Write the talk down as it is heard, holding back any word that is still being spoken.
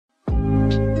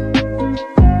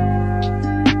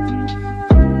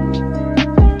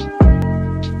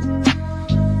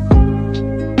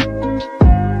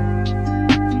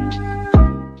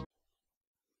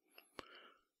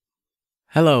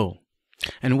Hello,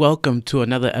 and welcome to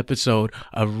another episode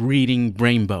of Reading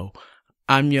Rainbow.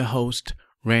 I'm your host,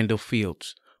 Randall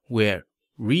Fields, where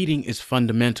reading is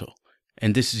fundamental,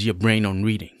 and this is your brain on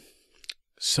reading.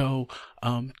 So,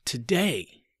 today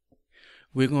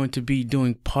we're going to be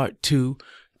doing part 2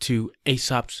 to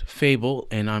Aesop's Fable,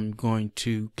 and I'm going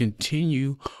to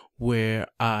continue where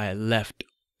I left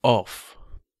off.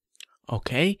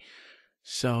 Okay?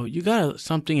 So, you got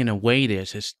something in a way there. It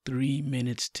says 3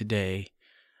 minutes today.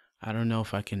 I don't know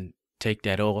if I can take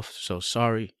that off, so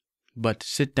sorry. But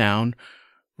sit down,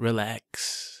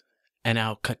 relax, and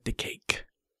I'll cut the cake.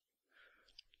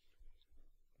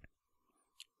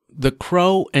 The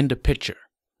Crow and the Pitcher.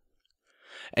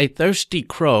 A thirsty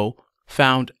crow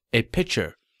found a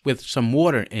pitcher with some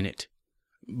water in it,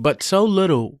 but so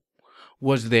little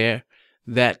was there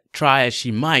that, try as she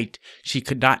might, she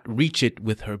could not reach it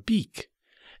with her beak,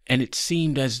 and it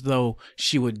seemed as though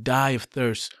she would die of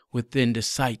thirst within the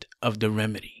sight of the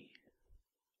remedy.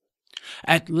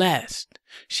 At last,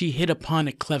 she hit upon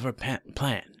a clever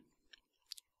plan.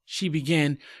 She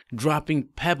began dropping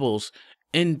pebbles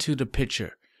into the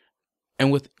pitcher,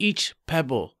 and with each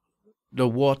pebble, the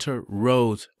water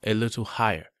rose a little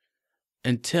higher,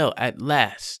 until at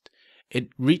last it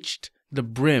reached the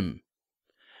brim,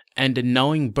 and the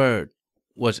knowing bird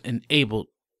was enabled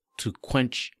to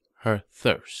quench her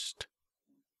thirst.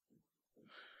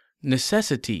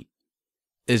 Necessity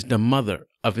is the mother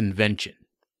of invention.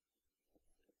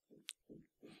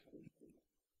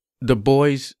 The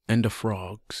Boys and the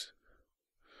Frogs.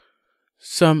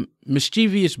 Some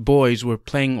mischievous boys were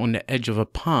playing on the edge of a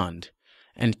pond,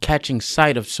 and catching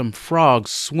sight of some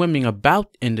frogs swimming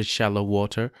about in the shallow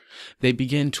water, they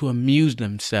began to amuse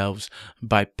themselves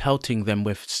by pelting them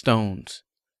with stones,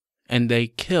 and they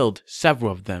killed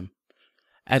several of them.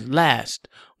 At last,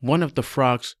 one of the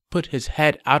frogs put his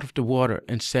head out of the water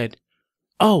and said,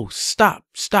 "Oh, stop,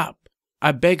 stop,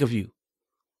 I beg of you.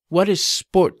 What is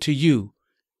sport to you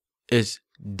is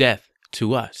death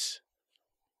to us."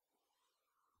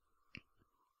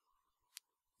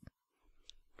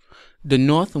 The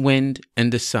North Wind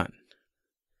and the Sun.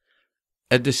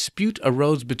 A dispute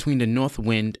arose between the North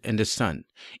Wind and the Sun,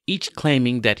 each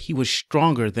claiming that he was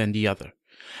stronger than the other.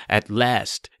 At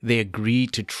last, they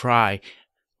agreed to try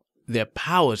their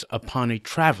powers upon a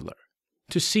traveler,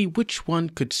 to see which one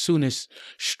could soonest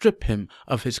strip him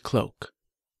of his cloak.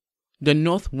 The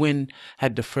North Wind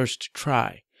had the first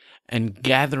try, and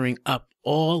gathering up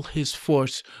all his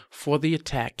force for the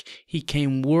attack, he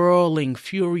came whirling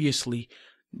furiously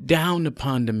down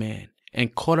upon the man,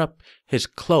 and caught up his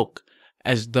cloak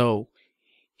as though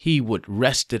he would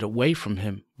wrest it away from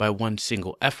him by one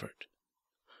single effort.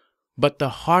 But the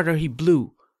harder he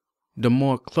blew, the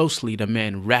more closely the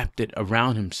man wrapped it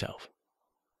around himself.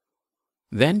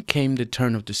 Then came the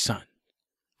turn of the Sun.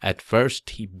 At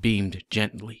first he beamed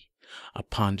gently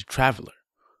upon the traveler,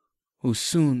 who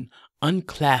soon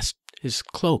unclasped his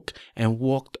cloak and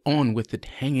walked on with it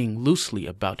hanging loosely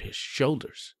about his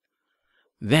shoulders.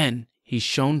 Then he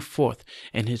shone forth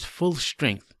in his full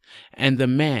strength, and the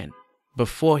man,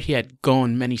 before he had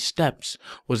gone many steps,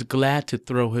 was glad to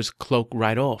throw his cloak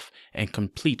right off and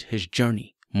complete his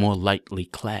journey more lightly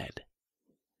clad.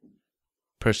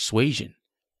 Persuasion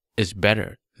is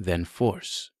better than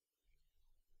force.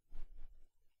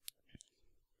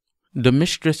 The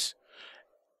Mistress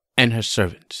and Her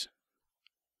Servants.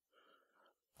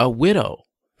 A widow,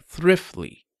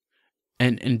 thrifty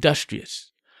and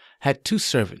industrious, had 2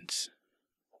 servants,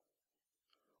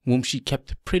 whom she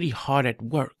kept pretty hard at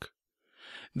work.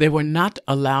 They were not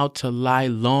allowed to lie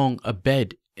long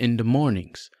abed in the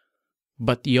mornings,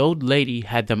 but the old lady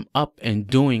had them up and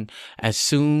doing as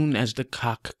soon as the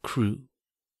cock crew.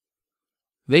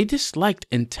 They disliked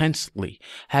intensely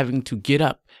having to get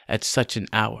up at such an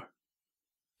hour,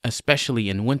 especially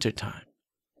in winter time,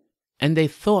 and they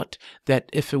thought that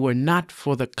if it were not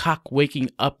for the cock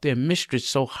waking up their mistress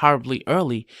so horribly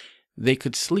early, they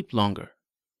could sleep longer.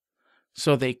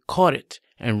 So they caught it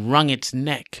and wrung its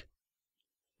neck.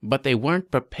 But they weren't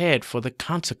prepared for the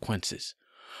consequences.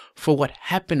 For what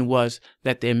happened was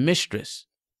that their mistress,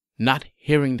 not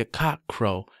hearing the cock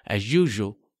crow as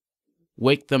usual,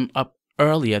 waked them up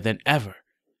earlier than ever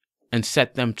and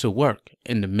set them to work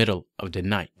in the middle of the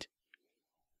night.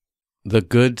 The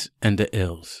Goods and the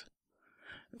Ills.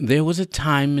 There was a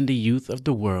time in the youth of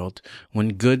the world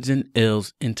when goods and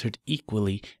ills entered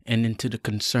equally and into the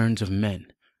concerns of men,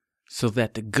 so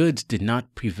that the goods did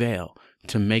not prevail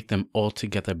to make them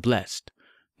altogether blessed,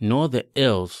 nor the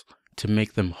ills to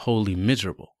make them wholly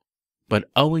miserable. But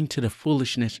owing to the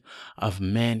foolishness of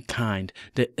mankind,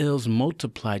 the ills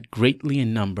multiplied greatly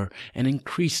in number and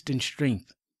increased in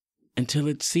strength. until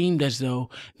it seemed as though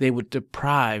they would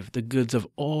deprive the goods of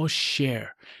all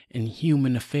share in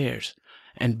human affairs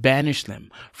and banish them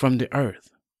from the earth.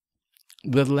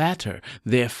 The latter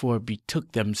therefore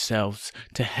betook themselves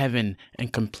to heaven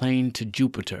and complained to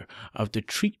Jupiter of the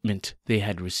treatment they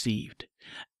had received,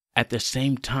 at the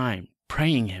same time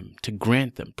praying him to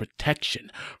grant them protection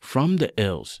from the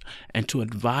ills and to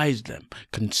advise them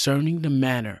concerning the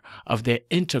manner of their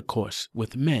intercourse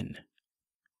with men.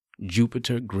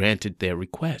 Jupiter granted their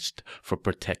request for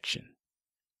protection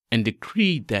and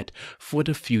decreed that for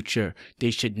the future they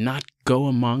should not go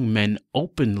among men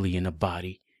openly in a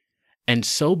body, and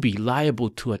so be liable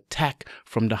to attack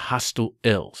from the hostile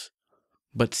ills,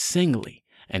 but singly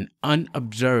and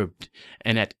unobserved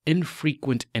and at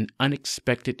infrequent and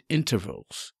unexpected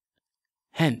intervals.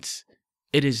 Hence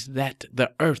it is that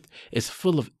the earth is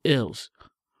full of ills,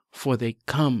 for they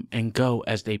come and go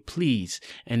as they please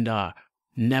and are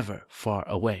never far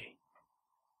away,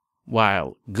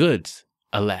 while goods,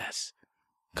 alas,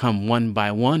 come one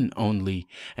by one only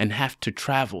and have to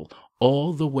travel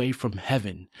all the way from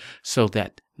heaven, so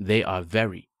that they are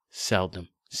very seldom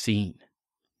seen.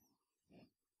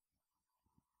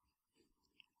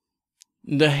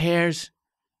 The hares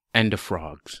and the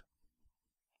frogs.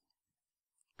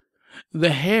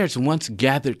 The hares once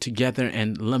gathered together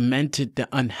and lamented the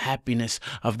unhappiness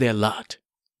of their lot.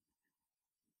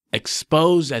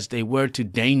 Exposed as they were to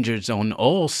dangers on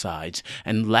all sides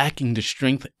and lacking the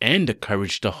strength and the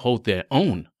courage to hold their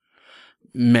own,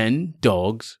 men,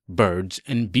 dogs, birds,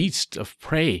 and beasts of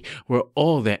prey were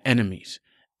all their enemies,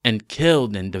 and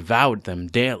killed and devoured them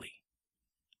daily.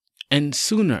 And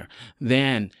sooner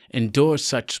than endure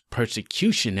such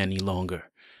persecution any longer,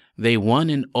 they one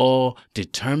and all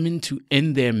determined to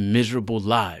end their miserable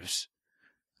lives.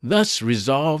 Thus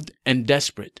resolved and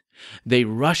desperate, they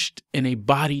rushed in a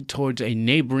body towards a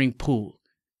neighboring pool,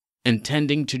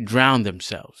 intending to drown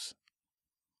themselves.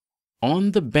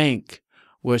 On the bank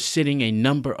were sitting a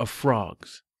number of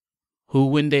frogs, who,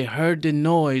 when they heard the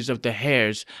noise of the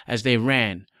hares as they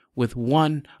ran, with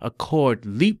one accord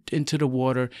leaped into the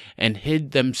water and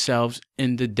hid themselves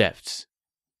in the depths.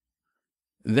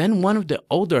 Then one of the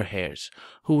older hares,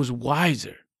 who was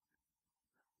wiser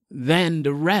than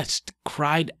the rest,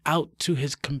 cried out to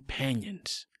his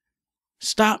companions,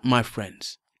 "Stop, my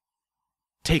friends.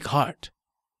 Take heart.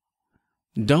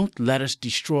 Don't let us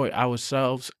destroy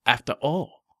ourselves after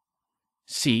all.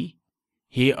 See,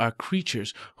 here are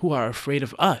creatures who are afraid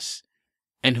of us,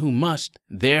 and who must,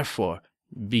 therefore,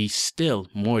 be still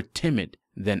more timid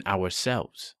than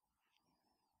ourselves."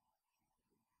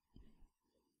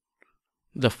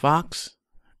 The fox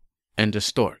and the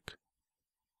stork.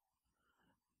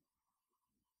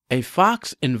 A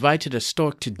fox invited a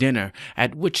stork to dinner,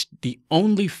 at which the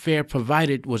only fare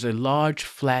provided was a large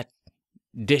flat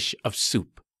dish of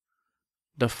soup.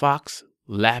 The fox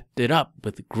lapped it up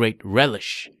with great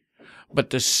relish,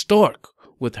 but the stork,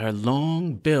 with her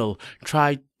long bill,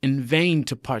 tried in vain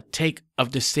to partake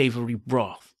of the savory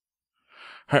broth.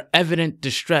 Her evident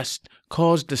distress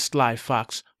caused the sly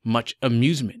fox much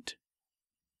amusement.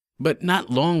 But not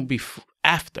long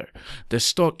after, the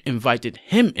stork invited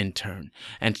him in turn,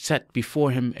 and set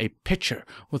before him a pitcher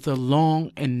with a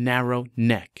long and narrow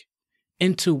neck,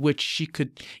 into which she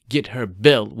could get her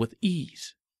bill with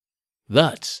ease.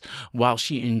 Thus, while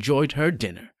she enjoyed her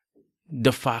dinner,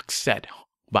 the fox sat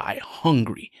by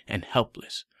hungry and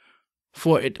helpless,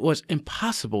 for it was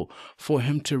impossible for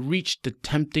him to reach the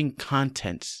tempting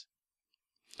contents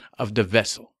of the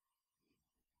vessel.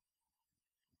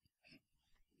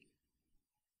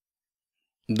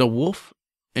 The wolf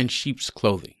in sheep's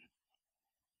clothing.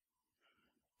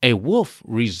 A wolf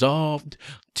resolved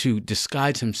to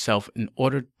disguise himself in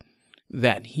order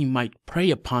that he might prey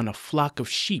upon a flock of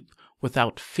sheep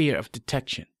without fear of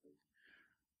detection.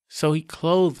 So he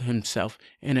clothed himself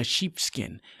in a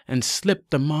sheepskin and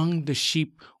slipped among the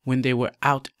sheep when they were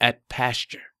out at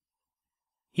pasture.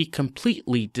 He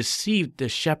completely deceived the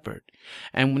shepherd,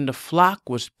 and when the flock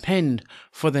was penned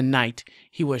for the night,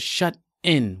 he was shut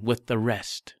in with the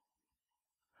rest.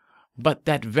 But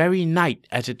that very night,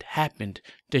 as it happened,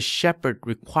 the shepherd,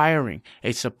 requiring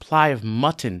a supply of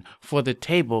mutton for the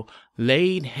table,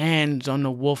 laid hands on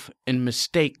the wolf in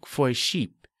mistake for a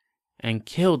sheep, and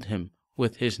killed him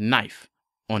with his knife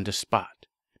on the spot.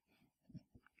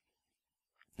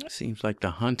 It seems like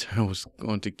the hunter was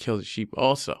going to kill the sheep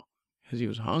also, because he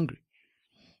was hungry.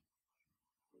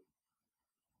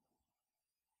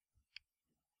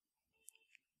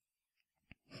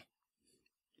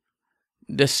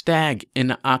 The stag in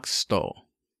the ox stall.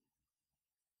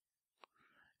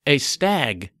 A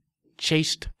stag,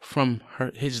 chased from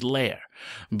his lair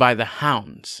by the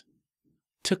hounds,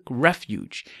 took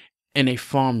refuge in a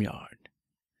farmyard,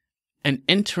 and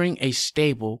entering a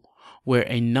stable where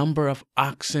a number of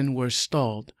oxen were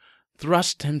stalled,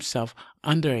 thrust himself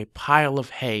under a pile of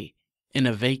hay in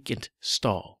a vacant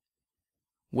stall,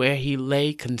 where he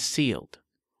lay concealed,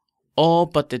 all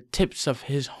but the tips of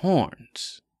his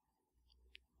horns.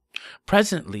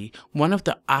 Presently, one of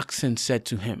the oxen said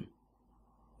to him,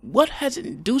 "What has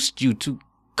induced you to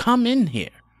come in here?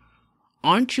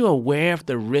 Aren't you aware of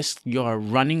the risk you are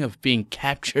running of being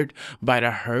captured by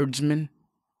the herdsmen?"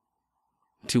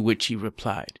 To which he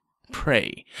replied,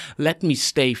 "Pray, let me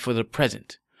stay for the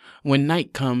present. When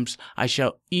night comes, I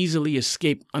shall easily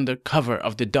escape under cover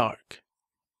of the dark."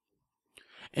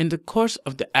 In the course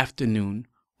of the afternoon,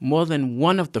 more than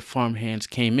one of the farmhands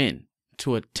came in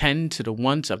to attend to the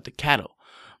wants of the cattle,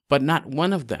 but not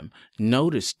one of them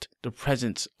noticed the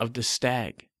presence of the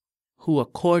stag, who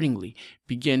accordingly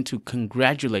began to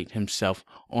congratulate himself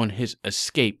on his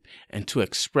escape and to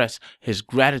express his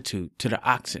gratitude to the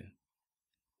oxen.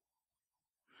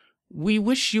 "We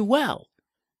wish you well,"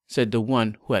 said the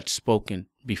one who had spoken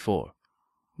before,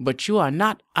 "but you are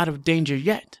not out of danger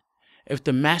yet. If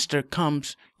the master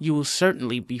comes, you will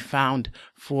certainly be found,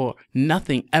 for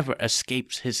nothing ever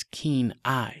escapes his keen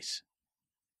eyes."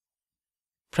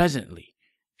 Presently,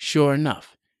 sure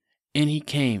enough, in he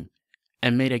came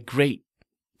and made a great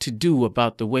to-do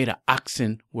about the way the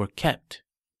oxen were kept.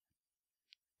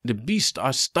 "The beasts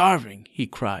are starving," he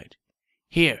cried.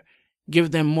 "Here,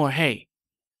 give them more hay,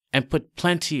 and put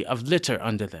plenty of litter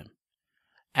under them."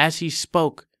 As he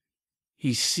spoke,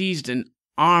 he seized an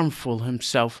armful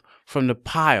himself from the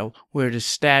pile where the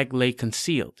stag lay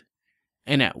concealed,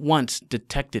 and at once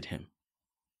detected him.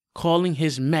 Calling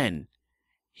his men,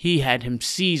 he had him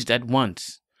seized at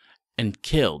once and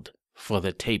killed for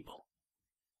the table.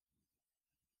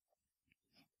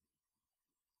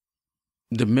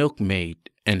 The milkmaid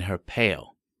and her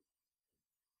pail.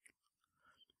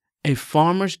 A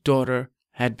farmer's daughter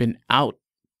had been out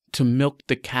to milk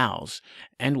the cows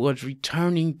and was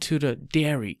returning to the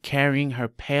dairy carrying her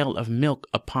pail of milk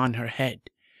upon her head.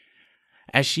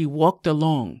 As she walked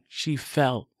along, she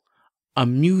fell a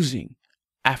musing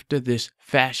after this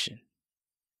fashion: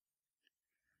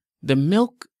 "The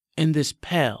milk in this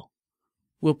pail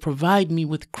will provide me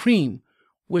with cream,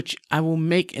 which I will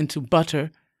make into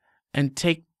butter and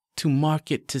take to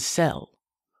market to sell.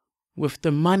 With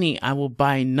the money I will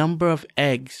buy a number of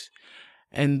eggs,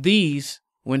 and these,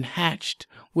 when hatched,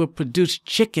 will produce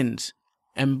chickens,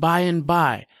 and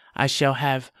by I shall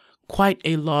have quite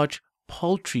a large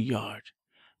poultry yard.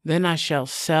 Then I shall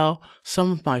sell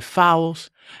some of my fowls,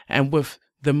 and with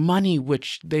the money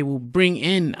which they will bring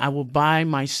in I will buy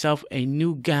myself a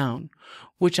new gown,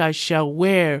 which I shall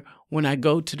wear when I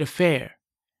go to the fair,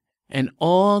 and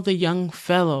all the young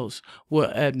fellows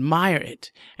will admire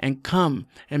it and come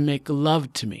and make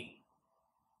love to me.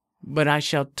 But I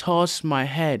shall toss my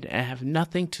head and have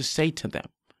nothing to say to them."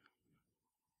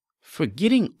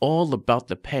 Forgetting all about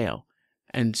the pail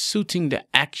and suiting the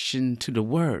action to the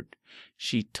word,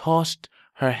 she tossed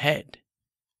her head.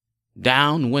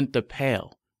 Down went the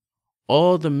pail.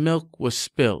 All the milk was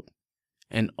spilled,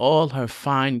 and all her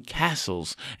fine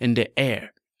castles in the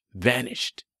air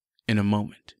vanished in a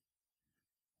moment.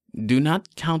 Do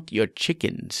not count your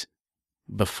chickens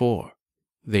before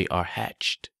they are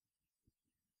hatched.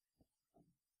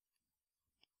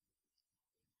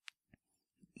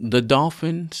 The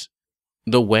dolphins,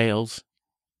 the whales,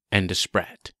 and the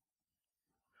sprat.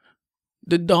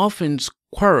 The dolphins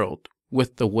quarreled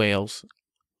with the whales,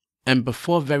 and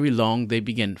before very long they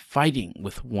began fighting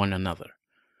with one another.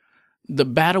 The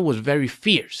battle was very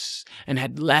fierce and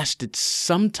had lasted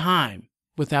some time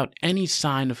without any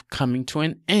sign of coming to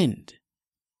an end,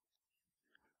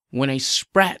 when a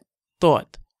sprat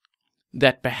thought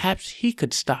that perhaps he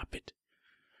could stop it.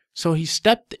 So he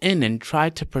stepped in and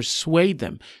tried to persuade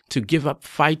them to give up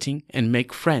fighting and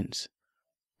make friends.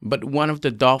 But one of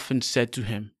the dolphins said to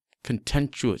him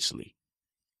contemptuously,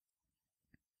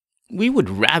 "We would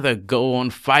rather go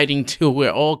on fighting till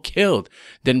we're all killed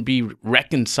than be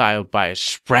reconciled by a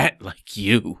sprat like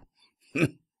you."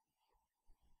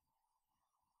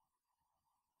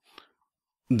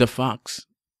 The fox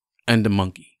and the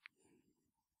monkey.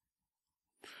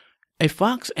 A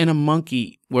fox and a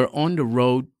monkey were on the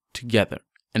road together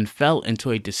and fell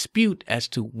into a dispute as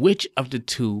to which of the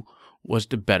two was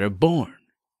the better born.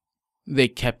 They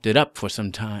kept it up for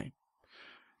some time,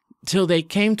 till they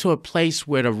came to a place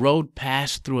where the road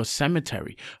passed through a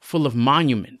cemetery full of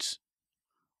monuments,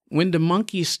 when the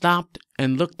monkey stopped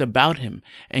and looked about him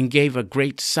and gave a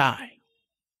great sigh.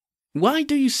 "Why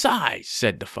do you sigh?"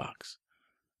 said the fox.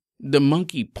 The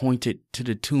monkey pointed to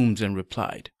the tombs and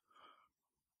replied,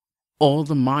 "All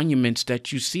the monuments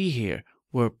that you see here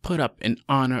were put up in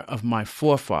honor of my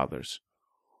forefathers,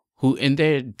 who in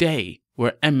their day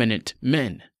were eminent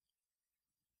men."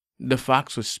 The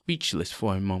fox was speechless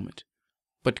for a moment,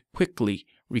 but quickly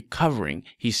recovering,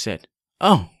 he said,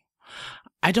 "Oh,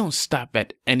 I don't stop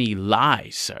at any lie,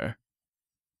 sir.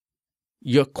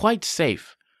 You're quite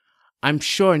safe. I'm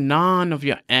sure none of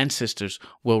your ancestors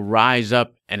will rise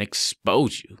up and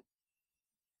expose you.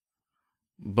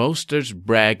 Boasters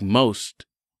brag most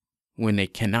when they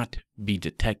cannot be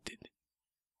detected."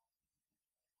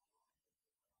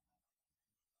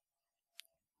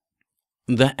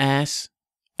 The Ass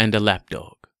and the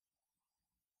Lapdog.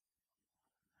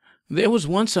 There was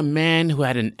once a man who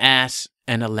had an ass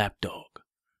and a lapdog.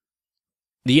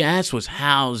 The ass was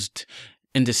housed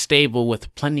in the stable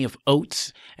with plenty of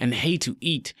oats and hay to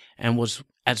eat, and was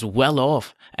as well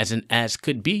off as an ass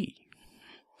could be.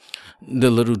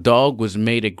 The little dog was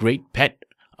made a great pet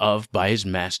of by his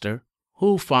master,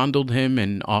 who fondled him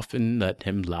and often let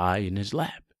him lie in his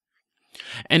lap.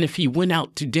 And if he went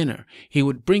out to dinner, he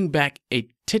would bring back a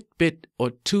titbit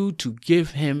or two to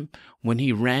give him when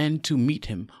he ran to meet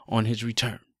him on his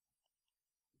return.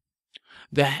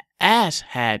 The ass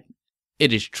had,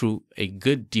 it is true, a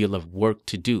good deal of work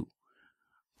to do,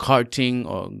 carting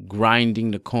or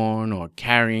grinding the corn or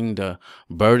carrying the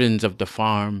burdens of the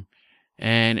farm,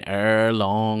 and ere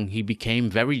long he became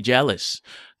very jealous,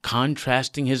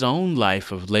 contrasting his own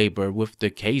life of labor with the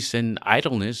case and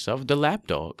idleness of the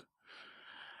lapdog.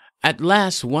 At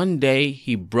last one day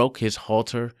he broke his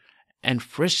halter, and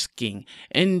frisking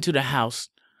into the house,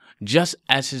 just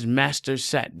as his master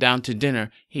sat down to dinner,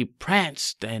 he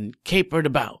pranced and capered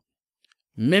about,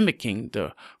 mimicking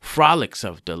the frolics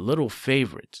of the little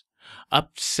favorites,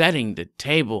 upsetting the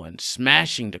table and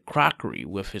smashing the crockery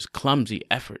with his clumsy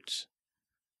efforts.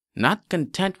 Not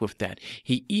content with that,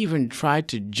 he even tried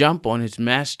to jump on his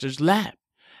master's lap,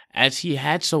 as he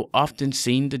had so often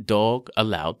seen the dog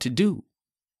allowed to do.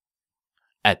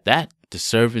 At that, the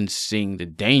servants, seeing the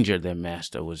danger their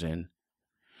master was in,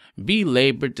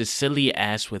 belabored the silly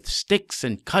ass with sticks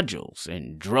and cudgels,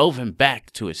 and drove him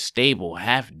back to his stable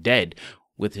half dead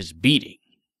with his beating.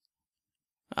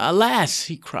 "Alas,"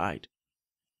 he cried,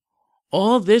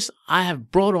 "all this I have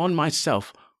brought on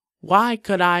myself. Why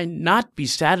could I not be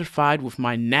satisfied with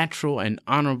my natural and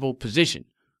honorable position,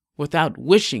 without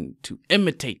wishing to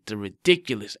imitate the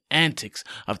ridiculous antics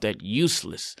of that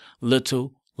useless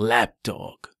little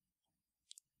lapdog?"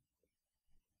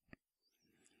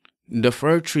 The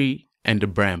Fir Tree and the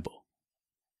Bramble.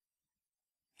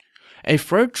 A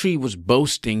fir tree was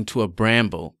boasting to a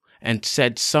bramble, and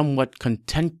said somewhat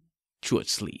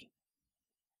contemptuously,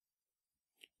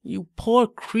 "You poor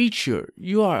creature,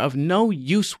 you are of no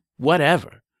use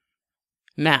whatever.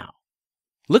 Now,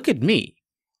 look at me.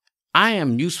 I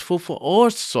am useful for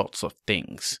all sorts of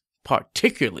things,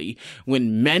 particularly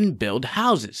when men build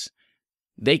houses.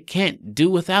 They can't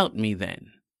do without me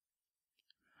then."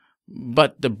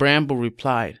 But the bramble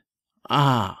replied,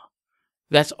 "Ah,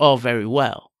 that's all very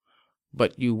well,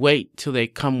 but you wait till they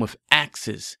come with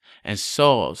axes and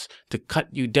saws to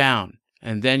cut you down,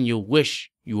 and then you'll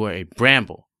wish you were a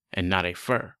bramble and not a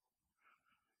fir.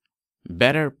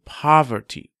 Better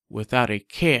poverty without a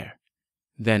care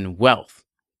than wealth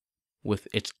with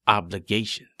its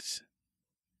obligations."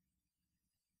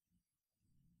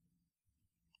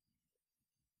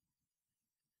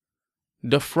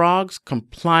 The frog's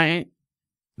complaint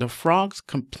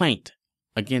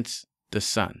against the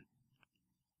sun.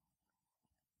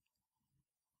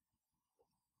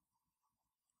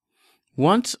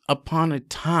 Once upon a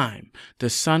time,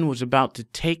 the sun was about to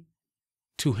take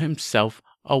to himself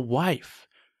a wife.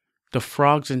 The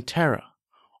frogs in terror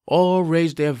all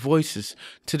raised their voices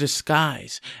to the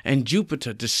skies, and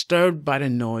Jupiter, disturbed by the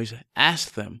noise,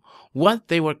 asked them what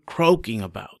they were croaking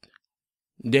about.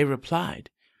 They replied,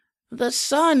 "The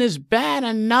sun is bad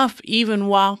enough even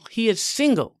while he is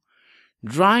single,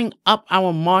 drying up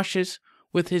our marshes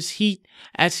with his heat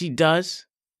as he does.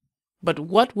 But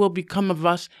what will become of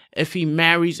us if he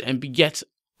marries and begets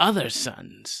other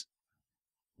sons?"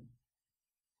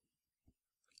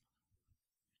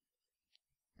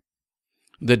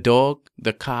 The Dog,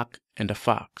 the Cock, and the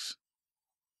Fox.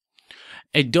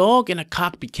 A dog and a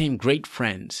cock became great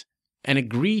friends, and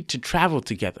agreed to travel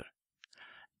together.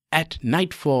 At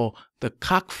nightfall, the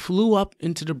cock flew up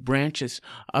into the branches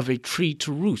of a tree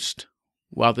to roost,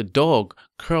 while the dog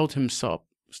curled himself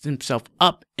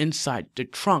up inside the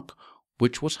trunk,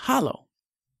 which was hollow.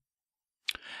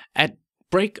 At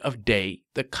break of day,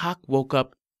 the cock woke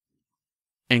up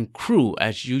and crew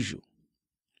as usual.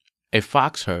 a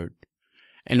fox heard,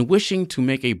 and wishing to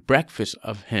make a breakfast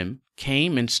of him,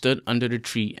 came and stood under the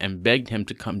tree and begged him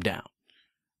to come down.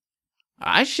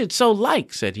 "I should so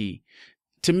like," said he,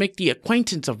 "to make the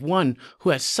acquaintance of one who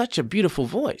has such a beautiful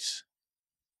voice."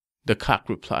 The cock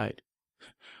replied,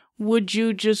 "Would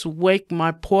you just wake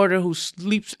my porter who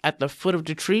sleeps at the foot of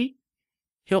the tree?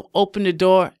 He'll open the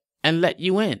door and let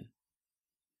you in."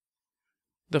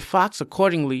 The fox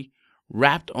accordingly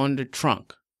rapped on the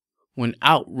trunk, when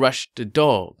out rushed the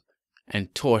dog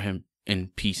and tore him in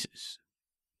pieces.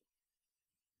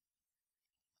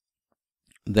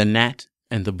 The Gnat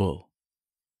and the Bull.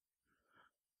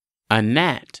 A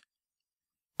gnat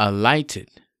alighted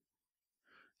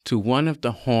to one of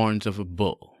the horns of a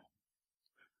bull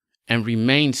and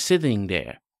remained sitting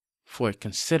there for a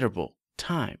considerable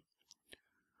time.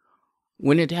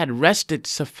 When it had rested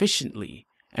sufficiently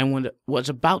and when it was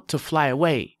about to fly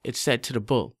away, it said to the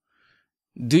bull,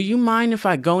 "Do you mind if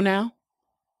I go now?"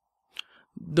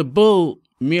 The bull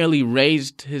merely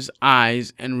raised his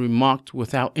eyes and remarked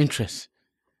without interest,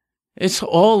 "It's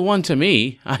all one to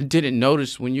me. I didn't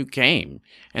notice when you came,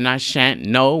 and I shan't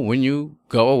know when you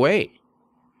go away."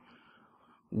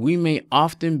 We may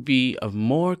often be of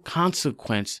more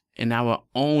consequence in our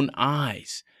own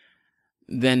eyes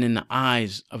than in the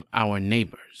eyes of our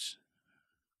neighbors.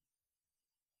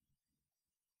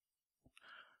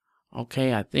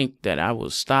 Okay, I think that I will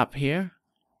stop here.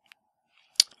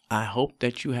 I hope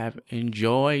that you have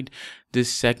enjoyed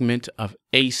this segment of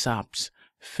Aesop's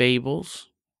Fables.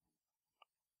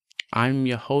 I'm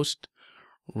your host,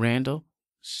 Randall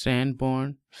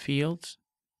Sanborn Fields.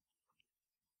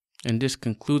 And this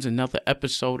concludes another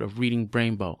episode of Reading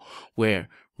Brainbow, where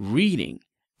reading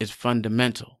is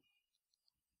fundamental.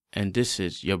 And this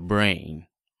is your brain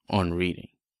on reading.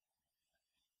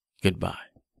 Goodbye.